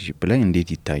በሪሌሽንሺፕ ላይ እንዴት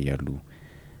ይታያሉ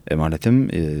ማለትም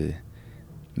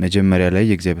መጀመሪያ ላይ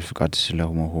የእግዚአብሔር ፈቃድ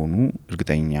ስለመሆኑ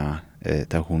እርግጠኛ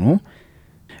ተሆኖ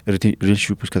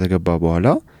ሪሌሽንሺፕ ውስጥ ከተገባ በኋላ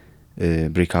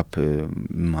ብሬክአፕ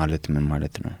ማለት ምን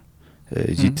ማለት ነው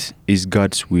is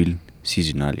God's will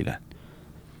seasonal ይላል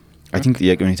I think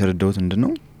ጥያቄውን የተረዳሁት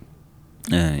እንደነው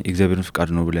የእግዚአብሔርን ፈቃድ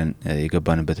ነው ብለን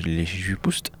የገባንበት ሪሌሽንሺፕ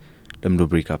ውስጥ ለምዶ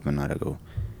ብሬክአፕ እናደርገው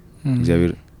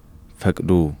እግዚአብሔር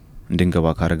ፈቅዶ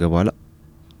እንድንገባ ካረገ በኋላ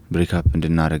ብሬክአፕ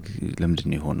እንድናረግ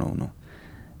ለምንድን የሆነው ነው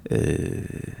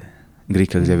እንግዲህ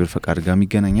ከእግዚአብሔር ፈቃድ ጋር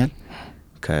ይገናኛል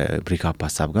ከብሬክአፕ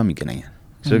ሐሳብ ጋር ይገናኛል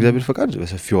ስለ እግዚአብሔር ፈቃድ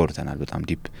በሰፊው አውርተናል በጣም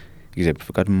ዲፕ እግዚአብሔር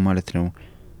ፈቃድ ምን ማለት ነው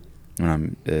ምናምን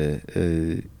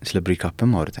ስለ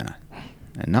ብሬክአፕም አውርተናል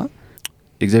እና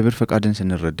እግዚአብሔር ፈቃድን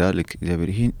ስንረዳ ልክ እግዚአብሔር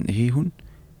ይሄ ይሁን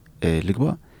ልግባ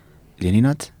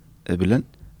ለኔናት ብለን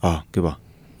ግባ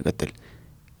ቀጥል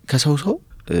ከሰው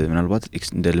ምናልባት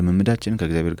እንደ ልምምዳችን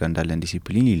ከእግዚአብሔር ጋር እንዳለን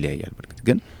ዲሲፕሊን ይለያያል በርግጥ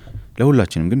ግን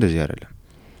ለሁላችንም ግን እንደዚህ አይደለም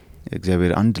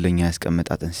እግዚአብሔር አንድ ለኛ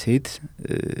ያስቀመጣትን ሴት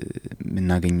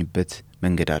የምናገኝበት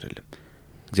መንገድ አይደለም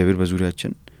እግዚአብሔር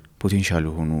በዙሪያችን ፖቴንሻል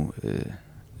የሆኑ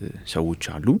ሰዎች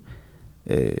አሉ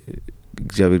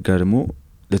እግዚአብሔር ጋር ደግሞ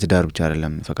ለትዳር ብቻ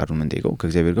አይደለም ፈቃዱን የምንጠይቀው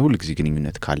ከእግዚአብሔር ጋር ሁሉ ጊዜ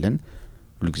ግንኙነት ካለን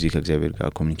ሁሉ ጊዜ ከእግዚአብሔር ጋር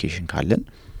ኮሚኒኬሽን ካለን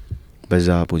በዛ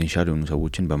ፖቴንሻል የሆኑ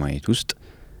ሰዎችን በማየት ውስጥ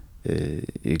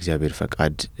የእግዚአብሔር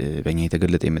ፈቃድ በእኛ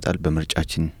የተገለጠ ይመጣል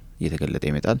በምርጫችን የተገለጠ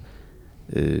ይመጣል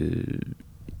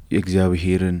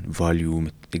የእግዚአብሔርን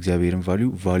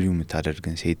ቫልዩ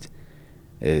የምታደርገን ሴት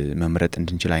መምረጥ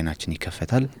እንድንችል አይናችን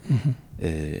ይከፈታል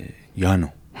ያ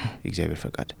ነው የእግዚአብሔር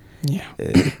ፈቃድ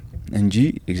እንጂ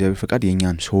የእግዚአብሔር ፈቃድ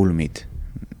የኛን ሶልሜት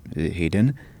ሄደን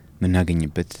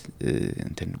ምናገኝበት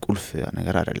እንትን ቁልፍ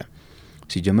ነገር አይደለም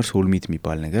ሲጀመር ሶልሜት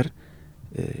የሚባል ነገር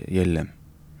የለም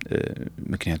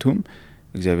ምክንያቱም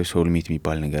እግዚአብሔር ሶልሜት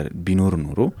የሚባል ነገር ቢኖር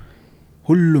ኖሮ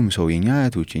ሁሉም ሰው የኛ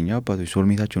አያቶች የኛ አባቶች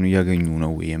ሶልሜታቸውን ያገኙ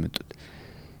ነው የመጡት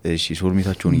እሺ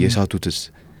ሶልሜታቸውን የሳቱትስ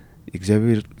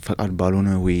እግዚአብሔር ፈቃድ ባልሆነ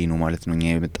ወይ ነው ማለት ነው እኛ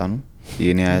የመጣ ነው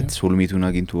የኔ አያት ሶልሜቱን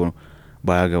አግኝቶ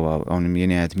ባያገባ አሁንም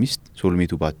የኔ አያት ሚስት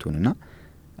ሶልሜቱ ባትሆንና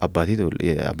አባቴ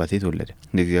ተወለደ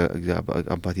እንደዚህ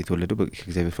አባቴ ተወለደ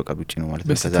ከእግዚአብሔር ፈቃድ ውጪ ነው ማለት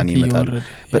ነው ከዛኔ ይመጣል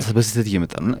በስተት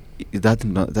እየመጣ ነው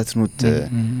that's not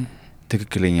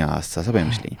ትክክለኛ አስተሳሰብ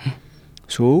አይመስለኝም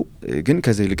ሶ ግን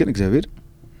ከዛ ይልቅ እግዚአብሔር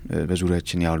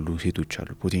በዙሪያችን ያሉ ሴቶች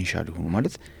አሉ ፖቴንሻል ሆኑ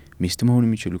ማለት ሚስት መሆን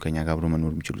የሚችሉ ከኛ ጋር አብሮ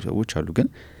መኖር የሚችሉ ሰዎች አሉ ግን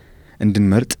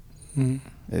እንድንመርጥ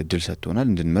እድል ሰጥቶናል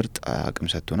እንድንመርጥ አቅም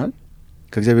ሰጥቶናል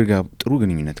ከእግዚአብሔር ጋር ጥሩ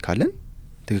ግንኙነት ካለን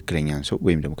ትክክለኛን ሰው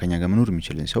ወይም ደግሞ ከኛ ጋር መኖር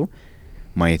የሚችልን ሰው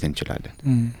ማየት እንችላለን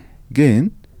ግን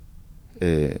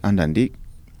አንዳንዴ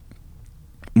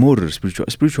ሞር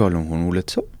ስፒሪቹዋል ሆኖ ሁለት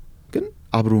ሰው ግን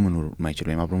አብሮ መኖር ማይችል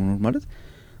ወይም አብሮ መኖር ማለት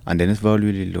አንድ አይነት ቫልዩ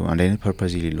የሌለው አንድ አይነት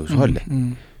ፐርፐዝ የሌለው ሰው አለ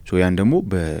ሶ ያን ደግሞ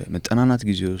በመጠናናት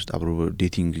ጊዜ ውስጥ አብሮ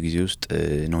ዴቲንግ ጊዜ ውስጥ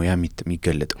ነው ያ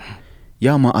የሚገለጠው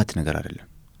ያ ማአት ነገር አይደለም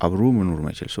አብሮ መኖር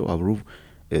ማይችል ሰው አብሮ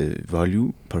ቫልዩ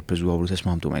ፐርፐዙ አብሮ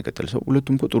ተስማምቶ ማይቀጥል ሰው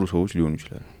ሁለቱም ጥሩ ሰዎች ሊሆኑ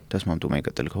ይችላሉ ተስማምቶ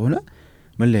ማይቀጥል ከሆነ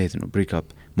መለያየት ነው። ብሬክአፕ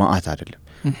ማአት አይደለም።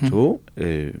 ሶ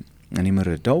እኔ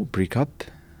መረዳው ብሬክአፕ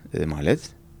ማለት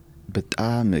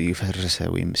በጣም የፈረሰ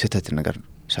ወይም ስህተት ነገር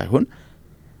ሳይሆን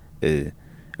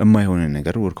የማይሆን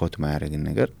ነገር ወርክአውት ማያደርግን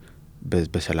ነገር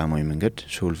በሰላማዊ መንገድ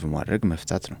ሶልቭ ማድረግ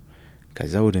መፍታት ነው።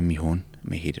 ከዛ ወደሚሆን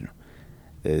መሄድ ነው።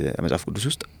 መጽሐፍ ቅዱስ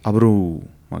ውስጥ አብረው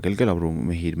ማገልገል አብረው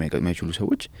መሄድ የማይችሉ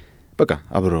ሰዎች በቃ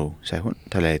አብረው ሳይሆን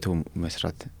ተለያይተው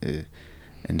መስራት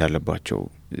እንዳለባቸው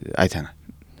አይተናል።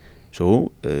 ሶ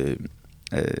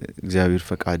እግዚአብሔር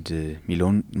ፈቃድ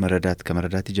ሚለውን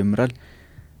ከመረዳት ይጀምራል።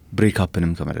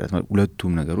 ብሬክአፕንም ከመረዳት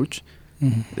ሁለቱም ነገሮች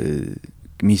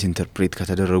ሚስ ኢንተርፕሬት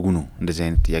ከተደረጉ ነው እንደዚህ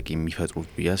አይነት ጥያቄ የሚፈጥሩት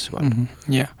ብዬ አስባለሁ።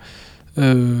 ያ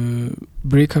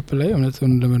ብሬክአፕ ላይ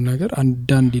እውነቱን ለመናገር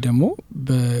አንዳንዴ ደግሞ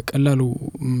በቀላሉ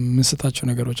ምንስታቸው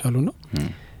ነገሮች አሉና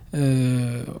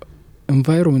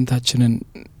ኤንቫይሮንመንታችንን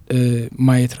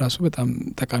ማየት ራሱ በጣም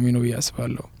ጠቃሚ ነው ብዬ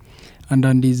አስባለሁ።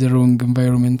 አንዳንዴ ዘሮንግ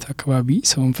ኤንቫይሮንመንት አካባቢ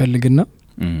ሰው እንፈልግና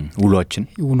ውሏችን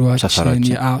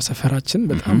ሰፈራችን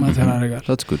በጣም ማተራረጋል።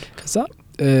 ከዛ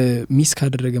ሚስ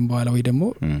ካደረገን በኋላ ወይ ደግሞ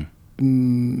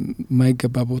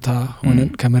ማይገባ ቦታ ሆነን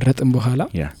ከመረጥን በኋላ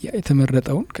ያ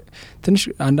የተመረጠውን ትንሽ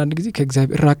አንዳንድ ጊዜ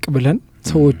ከእግዚአብሔር ራቅ ብለን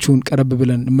ሰዎቹን ቀረብ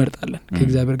ብለን እንመርጣለን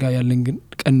ከእግዚአብሔር ጋር ያለን ግን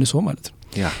ቀንሶ ማለት ነው።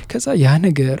 ከዛ ያ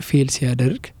ነገር ፌል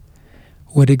ሲያደርግ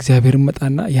ወደ እግዚአብሔር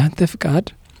መጣና ያንተ ፍቃድ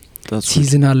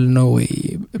ሲዝናል ነው ወይ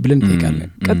ብለን ጠይቃለን።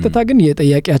 ቀጥታ ግን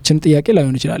የጠያቂያችን ጥያቄ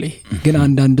ላይሆን ይችላል። ይሄ ግን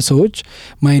አንዳንድ ሰዎች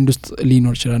ማይንድ ውስጥ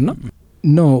ሊኖር ይችላልና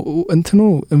ኖ እንትኑ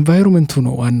ኤንቫይሮንመንቱ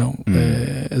ነው ዋናው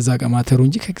እዛ ጋር ማተሩ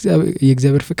እንጂ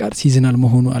የእግዚአብሔር ፍቃድ ሲዝናል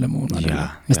መሆኑ አለመሆኑ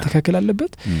አይደለም። መስተካከል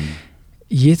አለበት።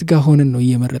 የት ጋር ሆነን ነው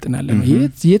እየመረጥን ያለ ነው?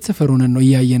 የት ሰፈር ሆነን ነው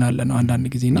እያየን ያለ ነው? አንዳንድ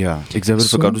ጊዜ ነው እግዚአብሔር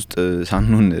ፍቃድ ውስጥ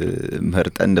ሳንሆን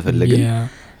መርጠን እንደፈለግን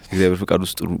እግዚአብሔር ፍቃድ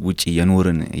ውስጥ ውጪ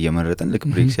የኖርን እየመረጠን ልክ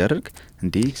ብሬክ ሲያደርግ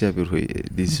እንዴ እግዚአብሔር ሆይ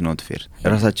this is not fair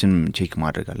ራሳችንን ቼክ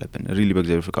ማድረግ አለብን። ሪሊ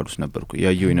በእግዚአብሔር ፍቃድ ውስጥ ነበርኩ?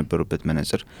 ያየው የነበረበት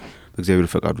መነጽር በእግዚአብሔር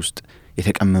ፍቃድ ውስጥ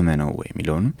የተቀመመ ነው ወይ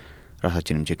የሚለውንም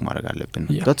ራሳችንን ቼክ ማድረግ አለብን።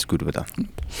 that's good በጣም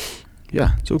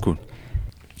so cool።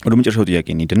 ወደ መጨረሻው ጥያቄ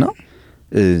እንሂድና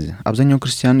አብዛኛው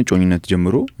ክርስቲያን ጮኝነት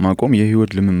ጀምሮ ማቆም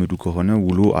የህይወት ልምምዱ ከሆነ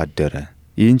ውሎ አደረ።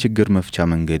 ይህን ችግር መፍቻ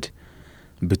መንገድ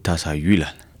ብታሳዩ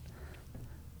ይላል።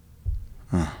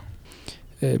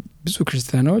 ብዙ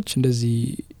ክርስቲያኖች እንደዚህ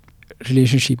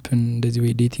ሪሌሽንሺፕን እንደዚህ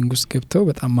ወይ ዴቲንግ ውስጥ ገብተው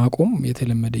በጣም ማቆም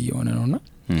የተለመደ የሆነ ነውና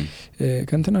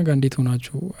ከእንትና ጋር እንዴት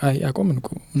ሆናችሁ አቆምን እኮ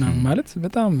ምናምን ማለት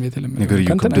በጣም የተለመደ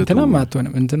እንትና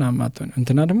ማጥቶንም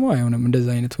እንትና ደግሞ አይሆንም እንደዛ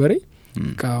አይነት ወሬ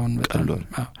ካሁን በጣም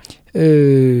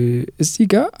እዚህ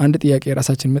ጋር አንድ ጥያቄ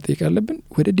ራሳችን መጠየቅ አለብን።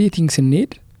 ወደ ዴቲንግ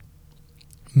ስንሄድ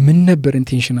ምን ነበር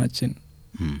ኢንቴንሽናችን?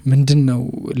 ምንድነው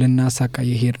ልናሳካ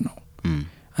የሄድ ነው?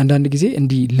 አንዳንድ ጊዜ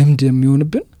እንዲህ ልምድ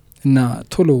የሚሆንብን እና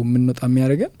ቶሎ ምንወጣ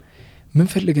የሚያደርገን ምን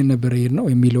ፈልገን ነበር ይሄድ ነው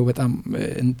የሚለው በጣም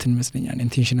እንትን መስለኛል።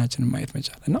 ኢንቴንሽናችንን ማየት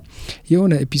መቻል እና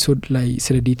የሆነ ኤፒሶድ ላይ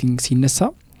ስለ ዴቲንግ ሲነሳ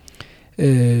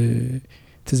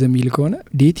ተዘሚል ከሆነ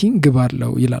ዴቲንግ ግብ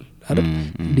አለው ይላል አይደል?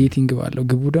 ዴቲንግ ግብ አለው።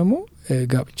 ግቡ ደግሞ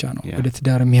ጋብቻ ነው፣ ወደ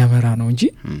ትዳር የሚያመራ ነው እንጂ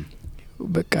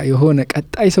በቃ የሆነ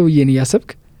ቀጣይ ሰውዬን እያሰብክ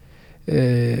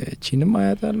እቺንም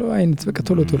አያታለው አይነት በቃ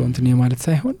ቶሎ እንትን የማለት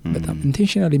ሳይሆን በጣም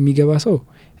ኢንቴንሽናል የሚገባ ሰው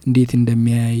እንዴት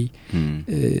እንደሚያይ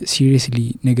ሲሪየስሊ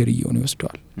ነገር እየሆነ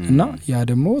ይወስደዋል እና ያ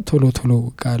ደግሞ ቶሎ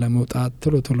ጋር መውጣት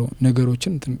ቶሎ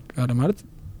ነገሮችን እንትን ጋር ማለት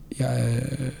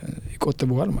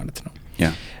ይቆጥበዋል ማለት ነው።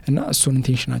 እና እሱን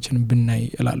ኢንቴንሽናችንን ብናይ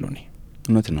እላለሁ እኔ።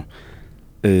 እውነት ነው።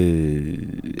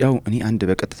 ያው እኔ አንድ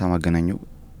በቀጥታ ማገናኘው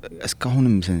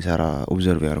እስካሁንም ስንሰራ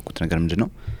ኦብዘርቭ ያደረኩት ነገር ምንድነው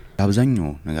አብዛኛው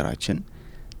ነገራችን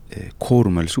ኮር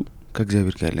መልሱ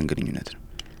ከእግዚአብሔር ጋር ያለን ግንኙነት ነው።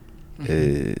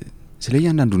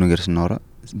 ስለያንዳንዱ ነገር ስናወራ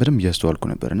በደንብ እያስተዋልኩ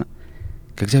ነበርና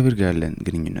ከእግዚአብሔር ጋር ያለን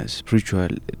ግንኙነት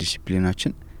ስፒሪቹዋል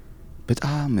ዲሲፕሊናችን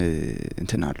በጣም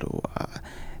እንትን አለው።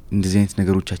 እንደዚህ አይነት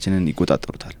ነገሮቻችንን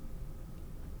ይቆጣጠሩታል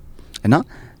እና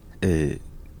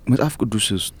መጽሐፍ ቅዱስ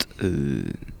ውስጥ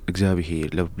እግዚአብሔር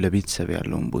ለቤተሰብ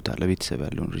ያለውን ቦታ ለቤተሰብ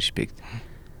ያለውን ሪስፔክት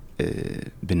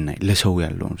ብናይ ለሰው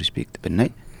ያለውን ሪስፔክት ብናይ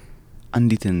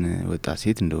አንዲትን ወጣት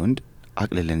ሴት እንደወንድ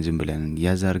አቅለለን ዝም ብለን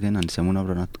ያዛርገን አንድ ሰሞን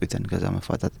አብረናት ቆይተን ከዛ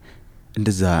መፋታት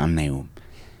እንደዛ አናየውም።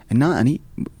 እና እኔ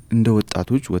እንደ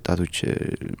ወጣቶች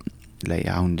ላይ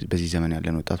አሁን በዚህ ዘመን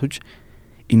ያለን ወጣቶች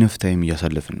ኢነፍ ታይም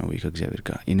እያሳለፍን ነው ወይ ከእግዚአብሔር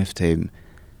ጋር? ኢነፍ ታይም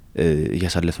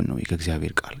እያሳለፍን ነው ወይ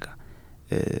ከእግዚአብሔር ቃል ጋር?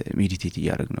 ሜዲቴት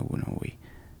እያደረግን ነው ወይ?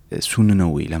 እሱን ነው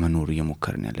ወይ ለመኖር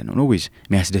እየሞከርን ያለ ነው ወይስ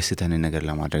የሚያስደስተንን ነገር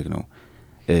ለማድረግ ነው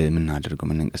የምናደርገው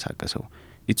የምንንቀሳቀሰው?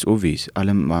 ኢትስ ኦብቪየስ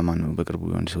ዓለም ማማን ነው። በቅርቡ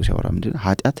አንድ ሰው ሲያወራ ምንድነው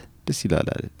ኃጢአት ደስ ይላል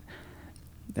አለ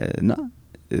እና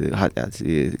ኃጢአት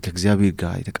ከእግዚአብሔር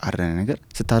ጋር የተቃረነ ነገር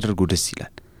ስታደርገው ደስ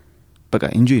ይላል። በቃ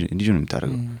ኢንጆይ ነው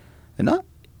የምታደርገው እና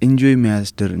ኢንጆይ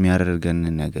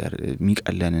የሚያደርገንን ነገር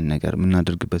የሚቀለንን ነገር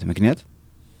የምናደርግበት ምክንያት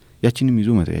ያችንም ይዞ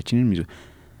መተው ያችንም ይዞ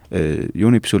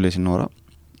የሆነ ኤፒሶድ ላይ ስናወራ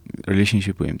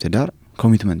ሪሌሽንሺፕ ወይም ትዳር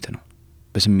ኮሚትመንት ነው።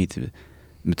 በስሜት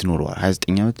የምትኖረው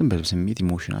 29 ዓመትም በስሜት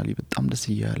ኢሞሽናሊ በጣም ደስ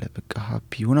እያለ በቃ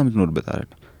ሃፒ ሆና የምትኖርበት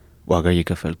አይደለም። ዋጋ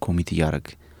እየከፈል ኮሚት እያረግ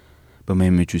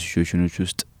በማይመቹ ሲቹዌሽኖች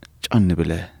ውስጥ ጫን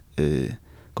ብለህ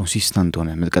ኮንሲስተንት ሆነ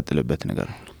የምትቀጥልበት ነገር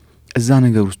ነው። እዛ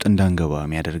ነገር ውስጥ እንዳንገባ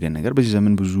የሚያደርገን ነገር በዚህ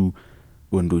ዘመን ብዙ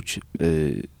ወንዶች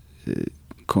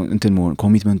እንትን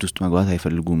ኮሚትመንት ውስጥ መግባት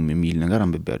አይፈልጉም የሚል ነገር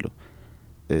አንብቤያለሁ።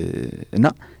 እና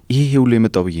ይሄ ሁሉ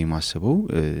የመጣው ብዬ የማስበው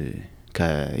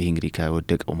ይሄ እንግዲህ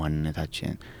ከወደቀው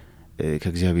ማንነታችን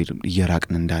ከእግዚአብሔር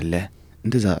እየራቅን እንዳለ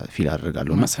እንደዛ ፊል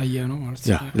አደርጋለሁ። ማሳያ ነው ማለት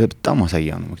ነው። በጣም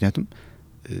ማሳያ ነው። ምክንያቱም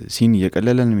ሲን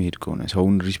እየቀለለን መሄድ ከሆነ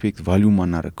ሰውን ሪስፔክት ቫልዩ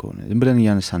ማናረግ ከሆነ ዝም ብለን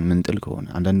እያነሳን ምንጥል ከሆነ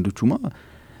አንዳንዶቹማ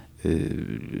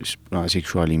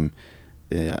ሴክሹዋሊም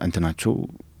እንትናቸው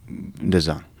እንደዛ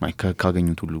ነው።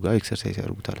 ካገኙት ሁሉ ጋር ኤክሰርሳይዝ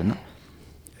ያደርጉታልና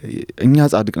እኛ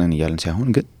ጻድቅ ነን እያልን ሳይሆን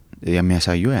ግን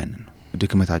የሚያሳየው ያንን ነው።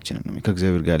 ድክመታችንን ነው፣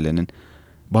 ከእግዚአብሔር ጋር ያለንን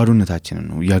ባዶነታችንን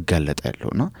ነው እያጋለጠ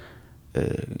ያለውና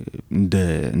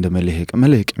እንደ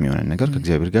መልህቅ የሚሆነ ነገር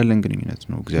ከእግዚአብሔር ጋር ያለን ግንኙነት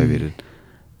ነው። እግዚአብሔርን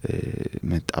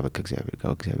መጣበቅ ከእግዚአብሔር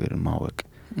ጋር እግዚአብሔርን ማወቅ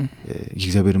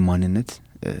የእግዚአብሔርን ማንነት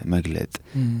መግለጥ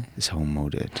ሰውን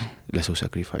መውደድ ለሰው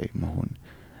ሳክሪፋይ መሆን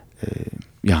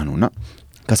ያ ነውና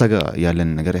ከሰጋ ያለን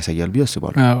ነገር ያሳያል ብዬ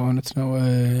አስባለሁ። እውነት ነው።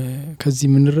 ከዚህ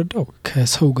የምንረዳው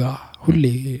ከሰው ጋር ሁሌ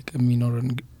የሚኖረን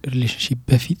ሪሌሽንሺፕ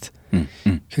በፊት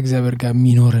ከእግዚአብሔር ጋር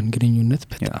የሚኖረን ግንኙነት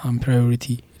በጣም ፕራዮሪቲ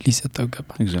ሊሰጠው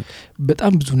ይገባል።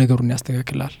 በጣም ብዙ ነገሩን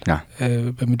ያስተካክላል።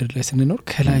 በምድር ላይ ስንኖር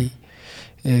ከላይ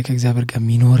ከእግዚአብሔር ጋር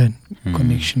የሚኖረን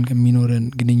ኮኔክሽን የሚኖረን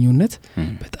ግንኙነት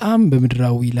በጣም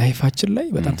በምድራዊ ላይፋችን ላይ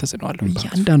በጣም ተጽዕኖ አለው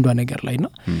እያንዳንዷ ነገር ላይና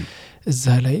እዛ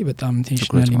ላይ በጣም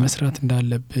ኢንቴንሽናሊ መስራት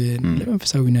እንዳለብን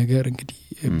ለመንፈሳዊ ነገር እንግዲህ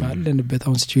ባለንበት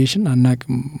አሁን ሲቹዌሽን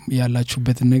አናቅም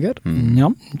ያላችሁበትን ነገር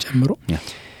እኛም ጨምሮ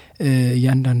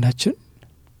እያንዳንዳችን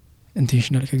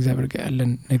ኢንቴንሽናሊ ከእግዚአብሔር ጋር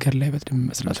ያለን ነገር ላይ በደንብ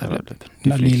መስራት አለብን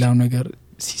እና ሌላው ነገር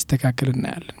ሲስተካከል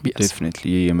እናያለን። ዴፊኒትሊ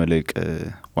የመልህቅ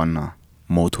ዋና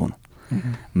ሞቶ ነው።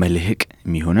 መልህቅ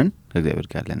የሚሆነን ከእግዚአብሔር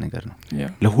ጋር ያለን ነገር ነው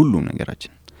ለሁሉም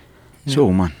ነገራችን። ሶ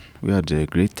ማን we had a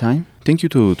great time. Thank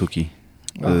you to Toki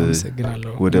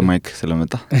ወደ ማይክ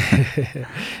ስለመጣ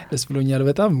ደስ ብሎኛል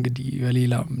በጣም። እንግዲህ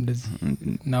በሌላም እንደዚህ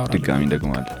እናወራለን ድጋሚ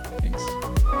ደግማለን።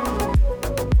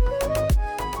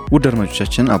 ውድ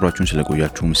አድማጮቻችን አብራችሁን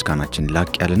ስለቆያችሁ ምስጋናችን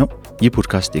ላቅ ያለ ነው። ይህ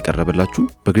ፖድካስት የቀረበላችሁ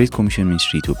በግሬት ኮሚሽን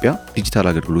ሚኒስትሪ ኢትዮጵያ ዲጂታል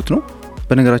አገልግሎት ነው።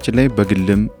 በነገራችን ላይ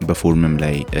በግልም በፎርምም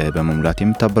ላይ በመሙላት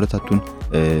የምታበረታቱን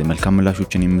መልካም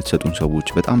ምላሾችን የምትሰጡን ሰዎች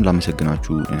በጣም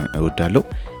ላመሰግናችሁ እወዳለሁ።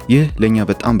 ይህ ለኛ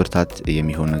በጣም ብርታት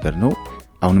የሚሆን ነገር ነው።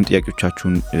 አሁንም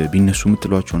ጥያቄዎቻችሁን ቢነሱ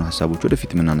የምትሏቸውን ሐሳቦች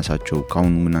ወደፊት የምናነሳቸው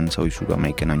ካሁኑ የምናነሳው ኢሹ ጋር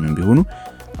ማይገናኙም ቢሆኑ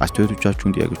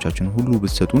አስተያየቶቻችሁን ጥያቄዎቻችሁን ሁሉ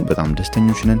ብትሰጡን በጣም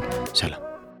ደስተኞች ነን። ሰላም።